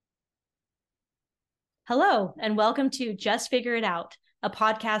Hello, and welcome to Just Figure It Out, a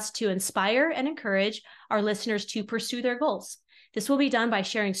podcast to inspire and encourage our listeners to pursue their goals. This will be done by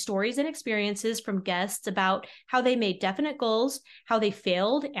sharing stories and experiences from guests about how they made definite goals, how they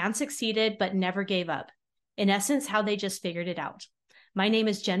failed and succeeded, but never gave up. In essence, how they just figured it out. My name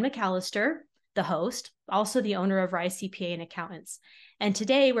is Jen McAllister, the host, also the owner of Rise CPA and Accountants. And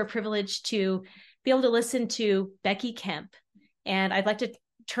today we're privileged to be able to listen to Becky Kemp. And I'd like to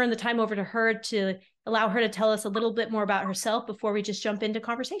turn the time over to her to allow her to tell us a little bit more about herself before we just jump into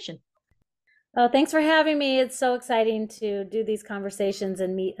conversation. Oh, thanks for having me. It's so exciting to do these conversations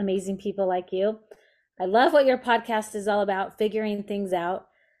and meet amazing people like you. I love what your podcast is all about, figuring things out.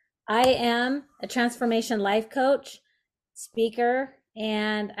 I am a transformation life coach, speaker,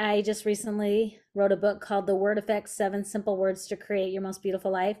 and I just recently wrote a book called The Word Effect: 7 Simple Words to Create Your Most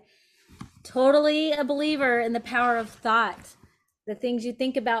Beautiful Life. Totally a believer in the power of thought. The things you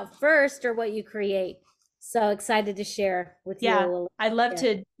think about first are what you create. So excited to share with you. I'd love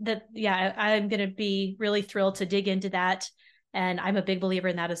to I'm going to be really thrilled to dig into that. And I'm a big believer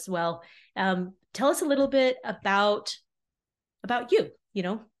in that as well. Tell us a little bit about you,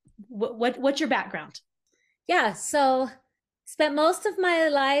 what's your background? Yeah. So spent most of my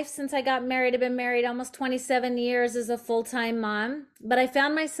life since I got married. I've been married almost 27 years as a full-time mom, but I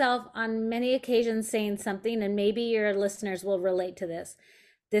found myself on many occasions saying something, and maybe your listeners will relate to this.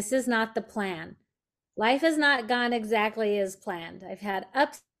 This is not the plan. Life has not gone exactly as planned. I've had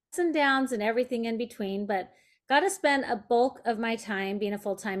ups and downs and everything in between, but got to spend a bulk of my time being a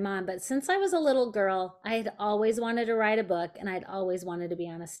full-time mom. But since I was a little girl, I had always wanted to write a book, and I'd always wanted to be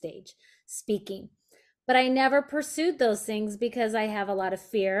on a stage speaking. But I never pursued those things because I have a lot of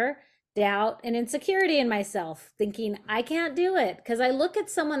fear, doubt, and insecurity in myself, thinking I can't do it because I look at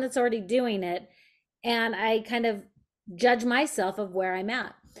someone that's already doing it and I kind of judge myself of where I'm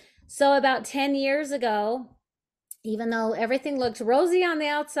at. So about 10 years ago, even though everything looked rosy on the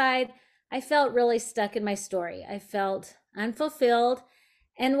outside, I felt really stuck in my story. I felt unfulfilled.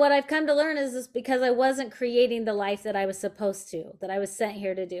 And what I've come to learn is because I wasn't creating the life that I was supposed to, that I was sent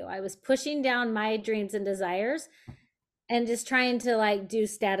here to do. I was pushing down my dreams and desires and just trying to do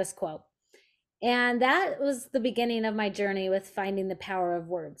status quo. And that was the beginning of my journey with finding the power of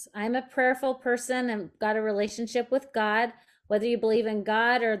words. I'm a prayerful person and got a relationship with God. Whether you believe in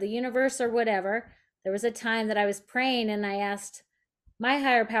God or the universe or whatever, there was a time that I was praying and I asked my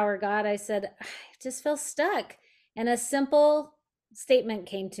higher power, God, I said, I just feel stuck. And a simple statement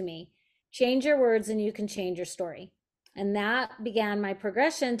came to me: change your words and you can change your story. And that began my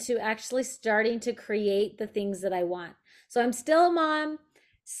progression to actually starting to create the things that I want. So I'm still a mom.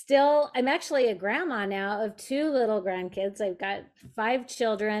 I'm actually a grandma now of 2 little grandkids. I've got 5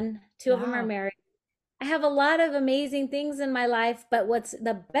 children. 2 of them are married. I have a lot of amazing things in my life, but what's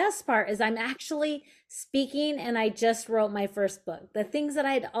the best part is I'm actually speaking, and I just wrote my first book. The things that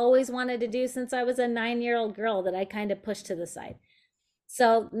I'd always wanted to do since I was a 9-year-old girl that I kind of pushed to the side.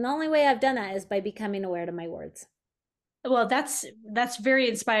 So the only way I've done that is by becoming aware to my words. Well, that's very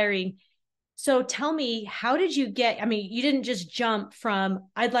inspiring. So tell me, how did you you didn't just jump from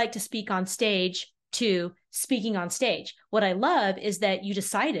I'd like to speak on stage to speaking on stage. What I love is that you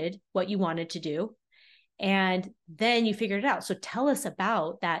decided what you wanted to do and then you figured it out. So tell us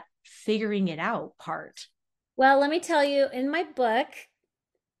about that figuring it out part. Well, let me tell you, in my book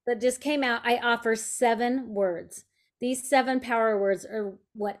that just came out, I offer 7 words. These 7 power words are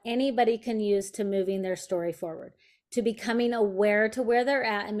what anybody can use to moving their story forward, to becoming aware to where they're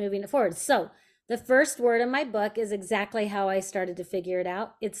at and moving it forward. So the first word in my book is exactly how I started to figure it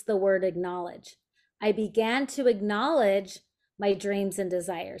out. It's the word acknowledge. I began to acknowledge my dreams and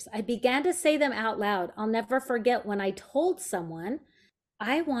desires. I began to say them out loud. I'll never forget when I told someone,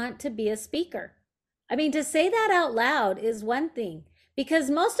 I want to be a speaker. I mean, to say that out loud is one thing,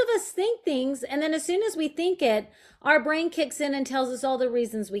 because most of us think things, and then as soon as we think it, our brain kicks in and tells us all the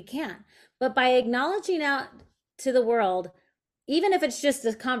reasons we can't. But by acknowledging out to the world, even if it's just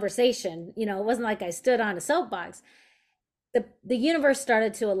a conversation, it wasn't like I stood on a soapbox, the universe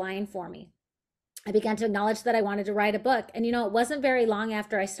started to align for me. I began to acknowledge that I wanted to write a book. And it wasn't very long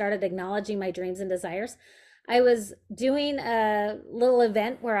after I started acknowledging my dreams and desires. I was doing a little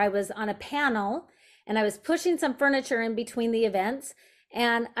event where I was on a panel and I was pushing some furniture in between the events.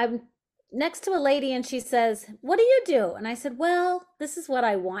 And I'm next to a lady and she says, "What do you do?" And I said, "Well, this is what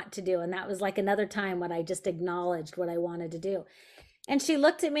I want to do." And that was like another time when I just acknowledged what I wanted to do. And she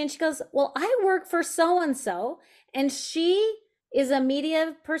looked at me and she goes, "Well, I work for so-and-so, and she is a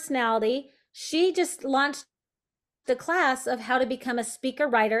media personality. She just launched the class of how to become a speaker,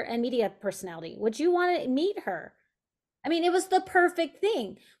 writer, and media personality. Would you want to meet her?" I mean, it was the perfect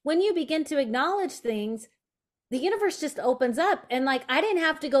thing. When you begin to acknowledge things, the universe just opens up. And like, I didn't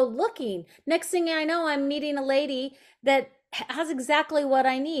have to go looking. Next thing I know, I'm meeting a lady that has exactly what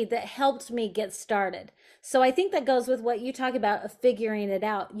I need, that helped me get started. So I think that goes with what you talk about of figuring it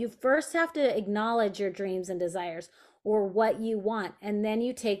out. You first have to acknowledge your dreams and desires or what you want. And then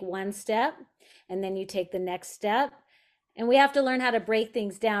you take one step and then you take the next step. And we have to learn how to break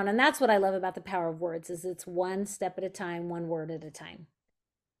things down. And that's what I love about the power of words is it's one step at a time, one word at a time.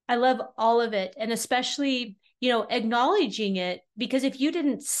 I love all of it. And especially, acknowledging it, because if you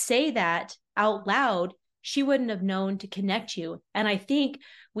didn't say that out loud, she wouldn't have known to connect you. And I think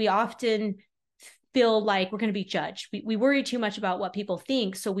we often feel like we're going to be judged. We worry too much about what people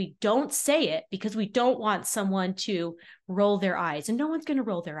think. So we don't say it because we don't want someone to roll their eyes. And no one's going to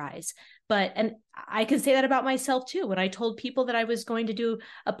roll their eyes. And I can say that about myself too. When I told people that I was going to do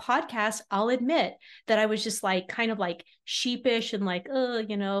a podcast, I'll admit that I was just like kind of like sheepish and like,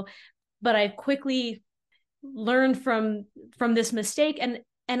 but I quickly learned from this mistake. And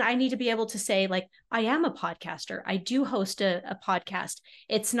I need to be able to say, like, I am a podcaster. I do host a podcast.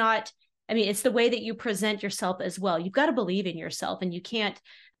 It's not, it's the way that you present yourself as well. You've got to believe in yourself, and you can't,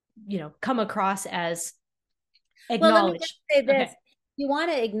 come across as Well, let me acknowledged. just say this. Okay. You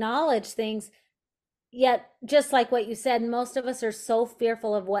want to acknowledge things, yet just like what you said, most of us are so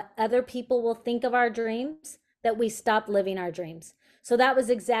fearful of what other people will think of our dreams that we stop living our dreams. So that was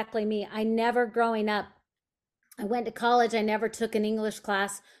exactly me. I never growing up, I went to college, I never took an English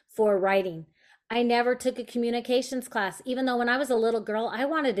class for writing. I never took a communications class, even though when I was a little girl, I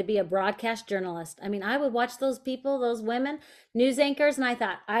wanted to be a broadcast journalist. I mean, I would watch those people, those women, news anchors, and I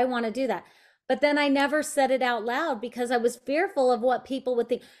thought, I want to do that. But then I never said it out loud because I was fearful of what people would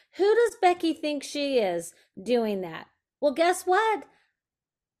think. Who does Becky think she is doing that? Well, guess what?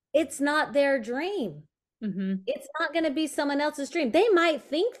 It's not their dream. Mm-hmm. It's not going to be someone else's dream. They might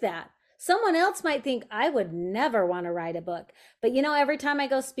think that. Someone else might think, I would never want to write a book. But every time I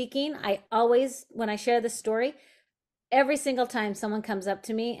go speaking, I always, when I share the story, every single time someone comes up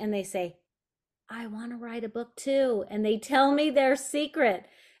to me and they say, I want to write a book too. And they tell me their secret.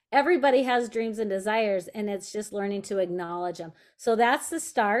 Everybody has dreams and desires, and it's just learning to acknowledge them. So that's the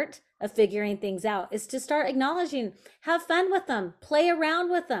start of figuring things out, is to start acknowledging, have fun with them, play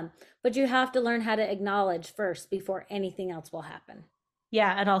around with them. But you have to learn how to acknowledge first before anything else will happen.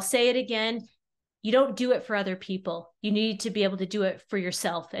 Yeah. And I'll say it again. You don't do it for other people. You need to be able to do it for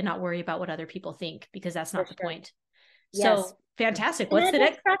yourself and not worry about what other people think, because that's not For the sure. point. Yes. So fantastic. And What's that the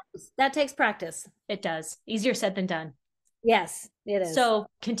takes next? practice. That takes practice. It does. Easier said than done. Yes, it is. So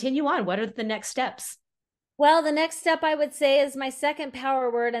continue on. What are the next steps? Well, the next step I would say is my second power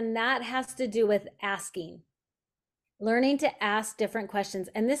word, and that has to do with asking. Learning to ask different questions.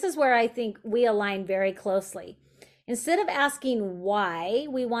 And this is where I think we align very closely. Instead of asking why,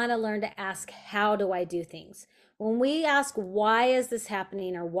 we want to learn to ask, how do I do things? When we ask, why is this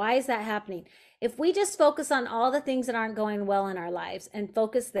happening or why is that happening? If we just focus on all the things that aren't going well in our lives and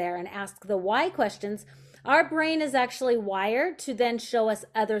focus there and ask the why questions, our brain is actually wired to then show us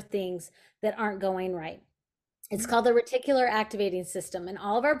other things that aren't going right. It's called the reticular activating system, and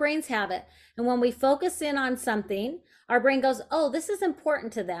all of our brains have it. And when we focus in on something, our brain goes, oh, this is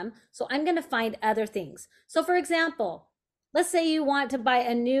important to them, so I'm going to find other things. So for example, let's say you want to buy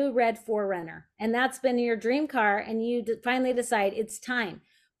a new red 4Runner, and that's been your dream car, and you finally decide it's time.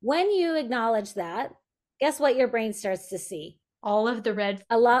 When you acknowledge that, guess what your brain starts to see? All of the red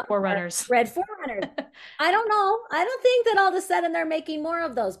A lot more 4Runners. red 4Runners. I don't know. I don't think that all of a sudden they're making more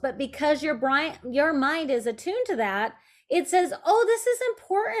of those, but because your mind is attuned to that, it says, oh, this is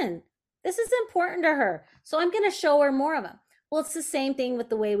important. This is important to her. So I'm going to show her more of them. Well, it's the same thing with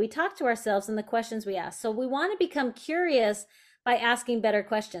the way we talk to ourselves and the questions we ask. So we want to become curious by asking better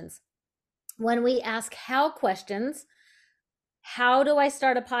questions. When we ask how questions, how do I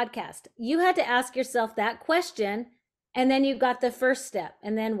start a podcast? You had to ask yourself that question, and then you got the first step.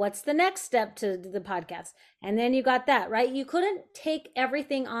 And then what's the next step to the podcast? And then you got that, right? You couldn't take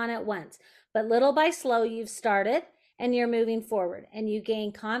everything on at once, but little by slow, you've started and you're moving forward, and you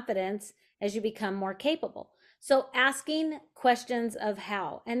gain confidence as you become more capable. So asking questions of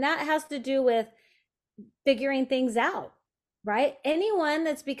how, and that has to do with figuring things out, right? Anyone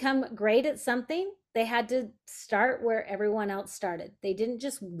that's become great at something, they had to start where everyone else started. They didn't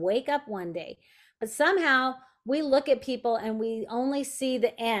just wake up one day, but somehow we look at people and we only see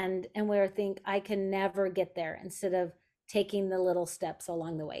the end, and we think, I can never get there, instead of taking the little steps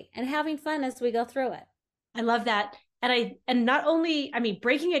along the way and having fun as we go through it. I love that. And not only,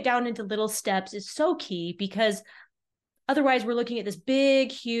 breaking it down into little steps is so key, because otherwise we're looking at this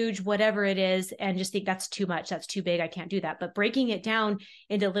big, huge, whatever it is, and just think that's too much. That's too big. I can't do that. But breaking it down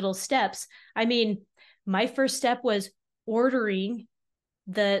into little steps. I mean, my first step was ordering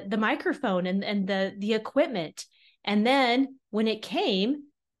the microphone and the equipment. And then when it came,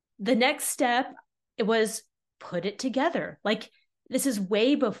 the next step, it was put it together. Like, this is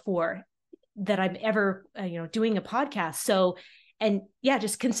way before that I'm ever, doing a podcast. So, and yeah,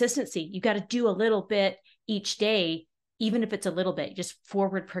 just consistency. You got to do a little bit each day, even if it's a little bit, just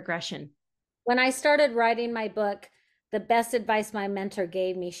forward progression. When I started writing my book, the best advice my mentor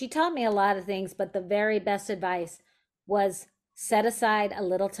gave me, she taught me a lot of things, but the very best advice was set aside a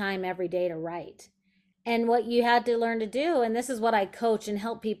little time every day to write. And what you had to learn to do, and this is what I coach and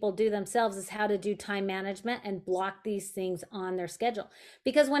help people do themselves, is how to do time management and block these things on their schedule.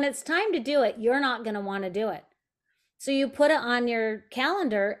 Because when it's time to do it, you're not going to want to do it. So you put it on your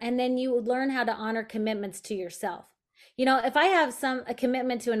calendar, and then you learn how to honor commitments to yourself. If I have a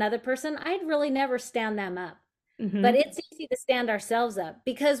commitment to another person, I'd really never stand them up. Mm-hmm. But it's easy to stand ourselves up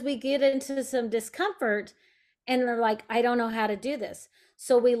because we get into some discomfort and they're like, I don't know how to do this.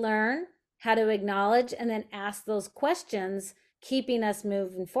 So we learn how to acknowledge and then ask those questions, keeping us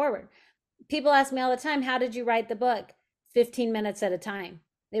moving forward. People ask me all the time, how did you write the book? 15 minutes at a time.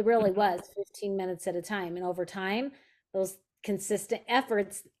 It really was 15 minutes at a time. And over time, those consistent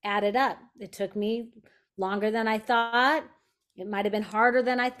efforts added up. It took me longer than I thought. It might have been harder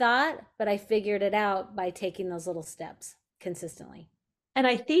than I thought, but I figured it out by taking those little steps consistently. And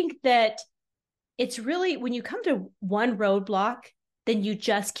I think that it's really, when you come to one roadblock, then you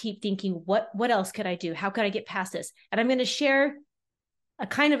just keep thinking, what else could I do? How could I get past this? And I'm going to share a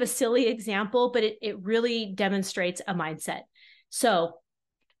kind of a silly example, but it really demonstrates a mindset. So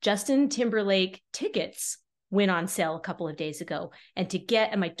Justin Timberlake tickets went on sale a couple of days ago,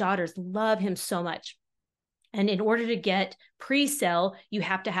 and my daughters love him so much. And in order to get pre-sale, you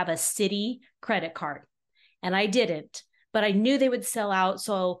have to have a Citi credit card. And I didn't, but I knew they would sell out.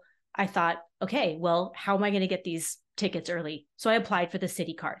 So I thought, okay, well, how am I going to get these tickets early? So I applied for the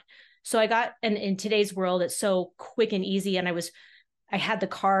Citi card. So I got, and in today's world, it's so quick and easy. And I had the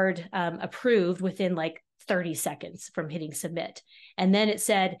card approved within like 30 seconds from hitting submit. And then it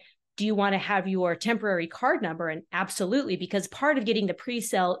said, do you want to have your temporary card number? And absolutely, because part of getting the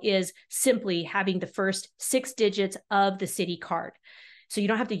pre-sale is simply having the first 6 digits of the Citi card. So you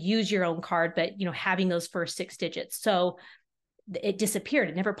don't have to use your own card, but having those first 6 digits. So it disappeared.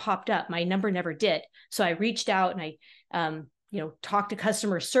 It never popped up. My number never did. So I reached out and I, talked to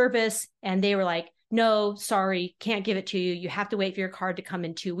customer service, and they were like, no, sorry, can't give it to you. You have to wait for your card to come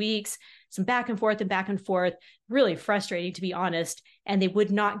in 2 weeks. Some back and forth, really frustrating, to be honest. And they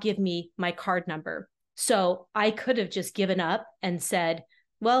would not give me my card number. So I could have just given up and said,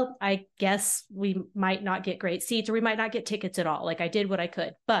 well, I guess we might not get great seats, or we might not get tickets at all. Like, I did what I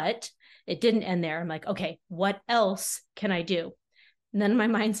could, but it didn't end there. I'm like, okay, what else can I do? And then my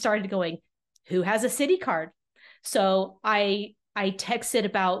mind started going, who has a Citi card? So I texted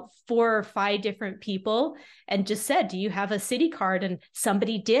about 4 or 5 different people and just said, do you have a Citi card? And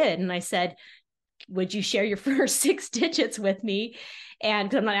somebody did. And I said, would you share your first 6 digits with me? And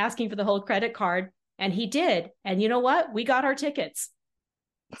 'cause I'm not asking for the whole credit card. And he did. And you know what? We got our tickets.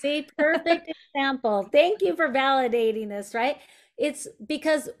 See, perfect example. Thank you for validating this, right? It's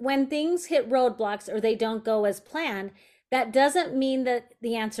because when things hit roadblocks or they don't go as planned, that doesn't mean that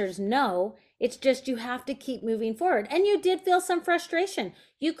the answer is no. It's just you have to keep moving forward. And you did feel some frustration.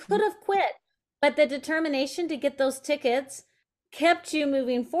 You could have quit, but the determination to get those tickets kept you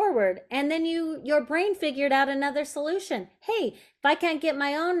moving forward. And then your brain figured out another solution. Hey, if I can't get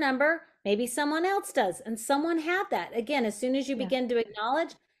my own number, maybe someone else does. And someone had that. Again, as soon as you begin to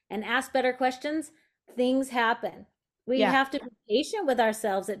acknowledge and ask better questions, things happen. We have to be patient with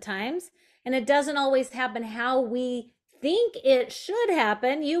ourselves at times. And it doesn't always happen how we think it should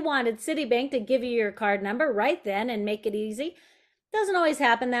happen. You wanted Citibank to give you your card number right then and make it easy. It doesn't always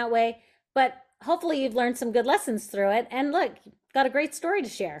happen that way, but hopefully you've learned some good lessons through it. And look, you've got a great story to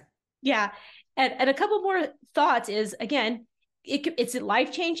share. Yeah. And a couple more thoughts is, again, it's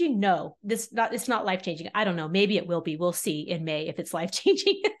life-changing? No, it's not life-changing. I don't know. Maybe it will be. We'll see in May if it's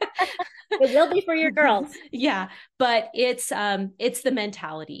life-changing. It will be for your girls. Yeah. But it's the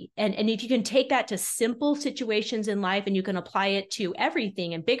mentality. And if you can take that to simple situations in life and you can apply it to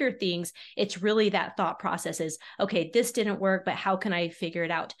everything and bigger things, it's really that thought process is, okay, this didn't work, but how can I figure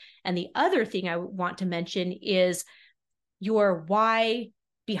it out? And the other thing I want to mention is your why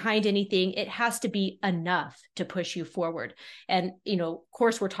behind anything. It has to be enough to push you forward. And, of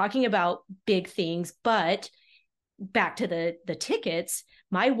course, we're talking about big things, but back to the tickets,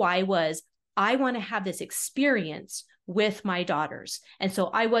 my why was, I want to have this experience with my daughters. And so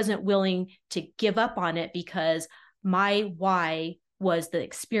I wasn't willing to give up on it because my why was the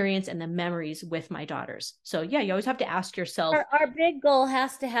experience and the memories with my daughters. So yeah, you always have to ask yourself. Our big goal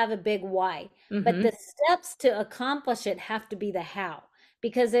has to have a big why, but the steps to accomplish it have to be the how.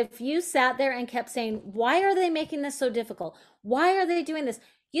 Because if you sat there and kept saying, why are they making this so difficult? Why are they doing this?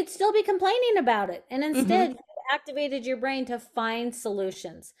 You'd still be complaining about it. And instead, you activated your brain to find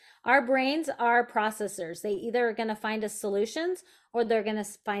solutions. Our brains are processors. They either are going to find us solutions or they're going to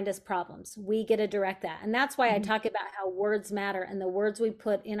find us problems. We get to direct that. And that's why I talk about how words matter and the words we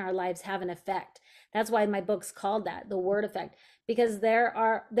put in our lives have an effect. That's why my book's called that, the word effect, because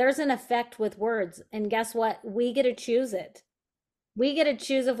there's an effect with words. And guess what? We get to choose it. We get to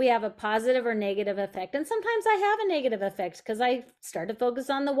choose if we have a positive or negative effect. And sometimes I have a negative effect because I start to focus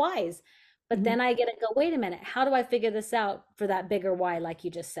on the whys. But then I get to go, wait a minute, how do I figure this out for that bigger why, like you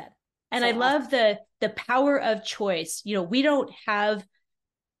just said? And so I love the power of choice. You know, we don't have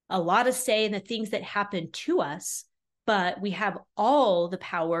a lot of say in the things that happen to us, but we have all the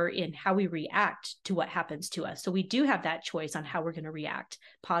power in how we react to what happens to us. So we do have that choice on how we're going to react,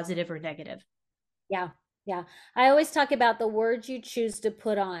 positive or negative. Yeah. Yeah. I always talk about the words you choose to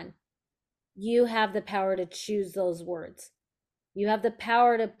put on. You have the power to choose those words. You have the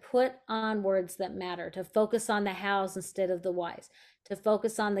power to put on words that matter, to focus on the hows instead of the whys, to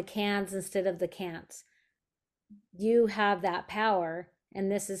focus on the cans instead of the can'ts. You have that power,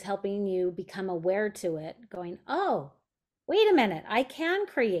 and this is helping you become aware to it, going, oh, wait a minute, I can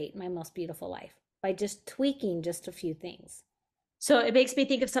create my most beautiful life by just tweaking just a few things. So it makes me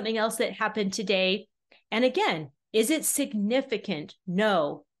think of something else that happened today. And again, is it significant?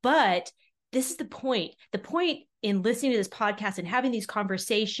 No, but this is the point. The point in listening to this podcast and having these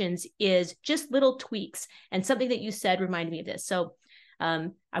conversations is just little tweaks. And something that you said reminded me of this. So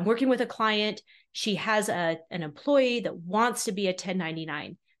I'm working with a client. She has an employee that wants to be a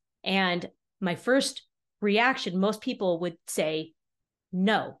 1099. And my first reaction, most people would say,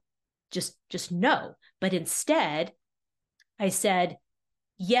 no, just no. But instead, I said,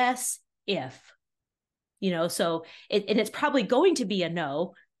 yes, if, so and it's probably going to be a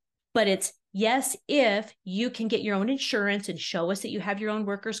no, but it's yes, if you can get your own insurance and show us that you have your own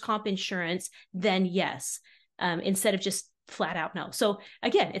workers' comp insurance, then yes, instead of just flat out no. So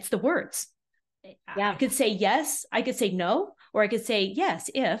again, it's the words. Yeah. I could say yes, I could say no, or I could say yes,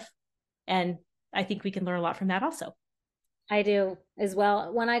 if, and I think we can learn a lot from that also. I do as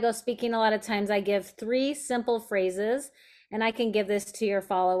well. When I go speaking, a lot of times I give 3 simple phrases, and I can give this to your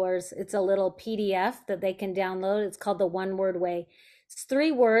followers. It's a little PDF that they can download. It's called the One Word Way. It's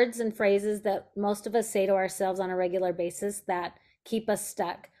 3 words and phrases that most of us say to ourselves on a regular basis that keep us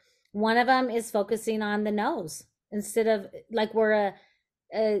stuck. One of them is focusing on the no's instead of like we're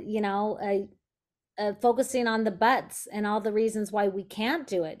focusing on the buts and all the reasons why we can't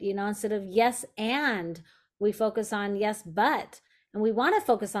do it, instead of yes and we focus on yes but, and we want to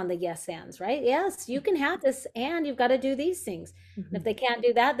focus on the yes ands, right? Yes, you can have this and you've got to do these things. And if they can't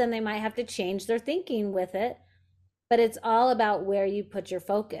do that, then they might have to change their thinking with it. But it's all about where you put your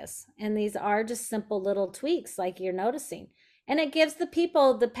focus. And these are just simple little tweaks like you're noticing. And it gives the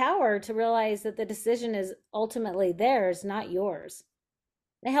people the power to realize that the decision is ultimately theirs, not yours.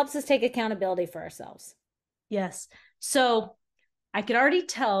 It helps us take accountability for ourselves. Yes. So I could already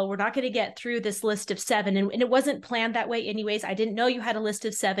tell we're not going to get through this list of 7. And it wasn't planned that way anyways. I didn't know you had a list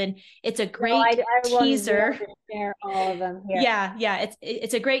of 7. It's a great teaser. Share all of them here. Yeah.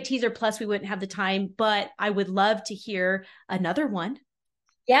 It's a great teaser. Plus we wouldn't have the time, but I would love to hear another one.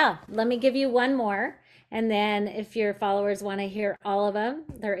 Yeah. Let me give you one more. And then if your followers want to hear all of them,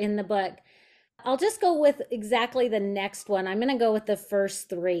 they're in the book. I'll just go with exactly the next one. I'm going to go with the first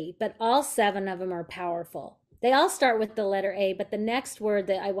 3, but all 7 of them are powerful. They all start with the letter A, but the next word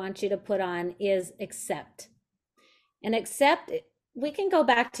that I want you to put on is accept. And accept, we can go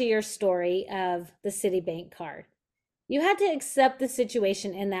back to your story of the Citibank card. You had to accept the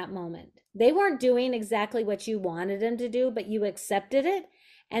situation in that moment. They weren't doing exactly what you wanted them to do, but you accepted it,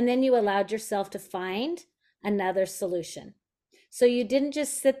 and then you allowed yourself to find another solution. So you didn't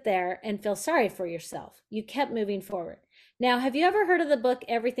just sit there and feel sorry for yourself. You kept moving forward. Now, have you ever heard of the book,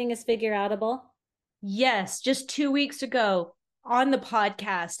 Everything is Figure Outable? Yes, just 2 weeks ago on the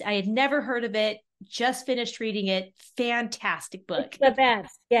podcast. I had never heard of it, just finished reading it. Fantastic book. It's the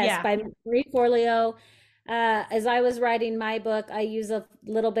best. Yes, yeah. By Marie Forleo. As I was writing my book, I use a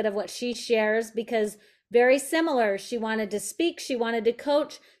little bit of what she shares because very similar. She wanted to speak. She wanted to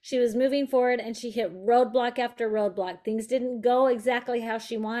coach. She was moving forward and she hit roadblock after roadblock. Things didn't go exactly how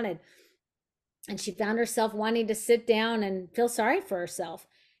she wanted. And she found herself wanting to sit down and feel sorry for herself.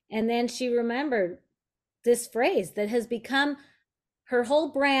 And then she remembered, this phrase that has become her whole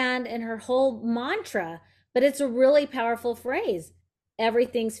brand and her whole mantra, but it's a really powerful phrase.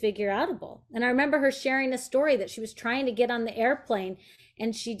 Everything's figure outable. And I remember her sharing a story that she was trying to get on the airplane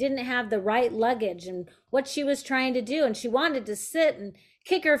and she didn't have the right luggage and what she was trying to do. And she wanted to sit and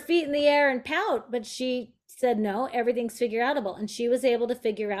kick her feet in the air and pout, but she said, no, everything's figure outable. And she was able to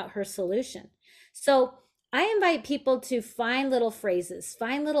figure out her solution. So I invite people to find little phrases,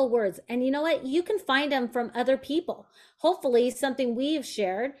 find little words. And you know what? You can find them from other people. Hopefully, something we've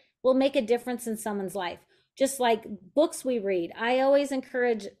shared will make a difference in someone's life. Just like books we read, I always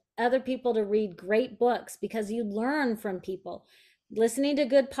encourage other people to read great books because you learn from people. Listening to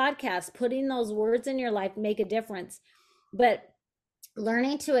good podcasts, putting those words in your life make a difference. But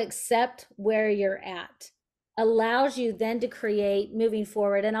learning to accept where you're at allows you then to create moving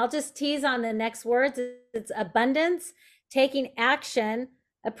forward. And I'll just tease on the next words. It's abundance, taking action,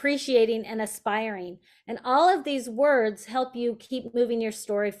 appreciating, and aspiring. And all of these words help you keep moving your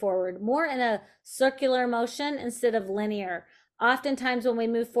story forward, more in a circular motion instead of linear. Oftentimes when we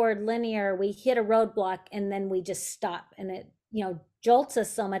move forward linear, we hit a roadblock and then we just stop, and it, jolts us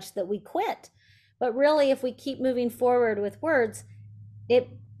so much that we quit. But really, if we keep moving forward with words, it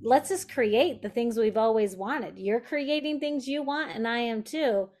lets us create the things we've always wanted. You're creating things you want, and I am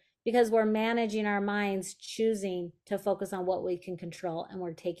too, because we're managing our minds, choosing to focus on what we can control, and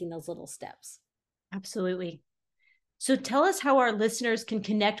we're taking those little steps. Absolutely. So tell us how our listeners can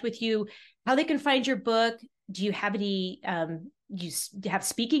connect with you, how they can find your book. Do you have any, you have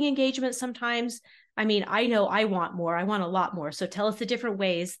speaking engagements sometimes? I mean, I know I want more. I want a lot more. So tell us the different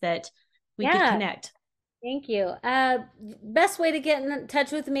ways that we could connect. Thank you. Best way to get in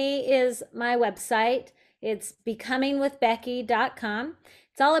touch with me is my website. It's becomingwithbecky.com.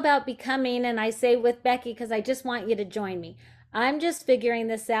 It's all about becoming, and I say with Becky because I just want you to join me. I'm just figuring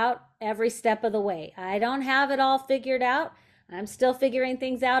this out every step of the way. I don't have it all figured out. I'm still figuring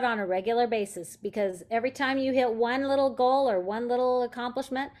things out on a regular basis because every time you hit one little goal or one little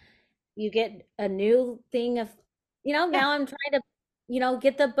accomplishment, you get a new thing of, now I'm trying to,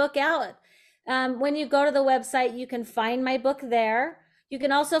 get the book out. When you go to the website, you can find my book there. You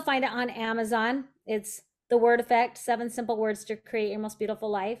can also find it on Amazon. It's The Word Effect, 7 Simple Words to Create Your Most Beautiful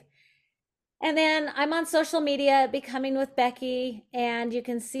Life. And then I'm on social media, Becoming with Becky, and you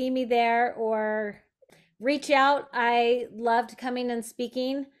can see me there or reach out. I loved coming and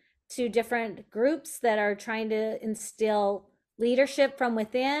speaking to different groups that are trying to instill leadership from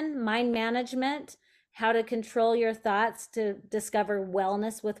within, mind management, how to control your thoughts to discover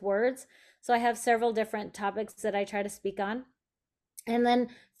wellness with words. So I have several different topics that I try to speak on. And then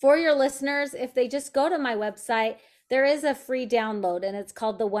for your listeners, if they just go to my website, there is a free download and it's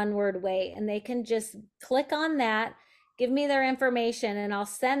called The One Word Way. And they can just click on that, give me their information, and I'll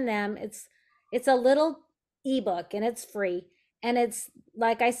send them. It's a little ebook and it's free. And it's,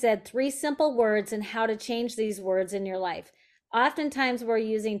 like I said, 3 simple words and how to change these words in your life. Oftentimes we're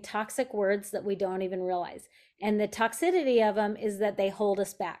using toxic words that we don't even realize. And the toxicity of them is that they hold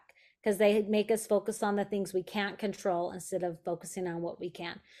us back because they make us focus on the things we can't control instead of focusing on what we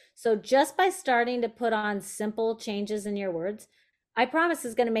can. So just by starting to put on simple changes in your words, I promise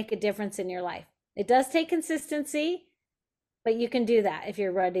is going to make a difference in your life. It does take consistency, but you can do that if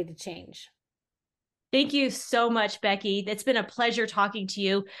you're ready to change. Thank you so much, Becky. It's been a pleasure talking to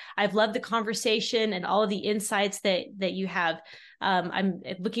you. I've loved the conversation and all of the insights that you have. I'm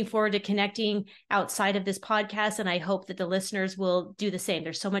looking forward to connecting outside of this podcast, and I hope that the listeners will do the same.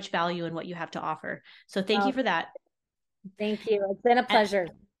 There's so much value in what you have to offer. So thank you for that. Thank you. It's been a pleasure.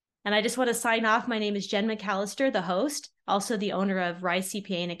 And I just want to sign off. My name is Jen McAllister, the host, also the owner of Rise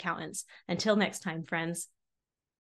CPA and Accountants. Until next time, friends.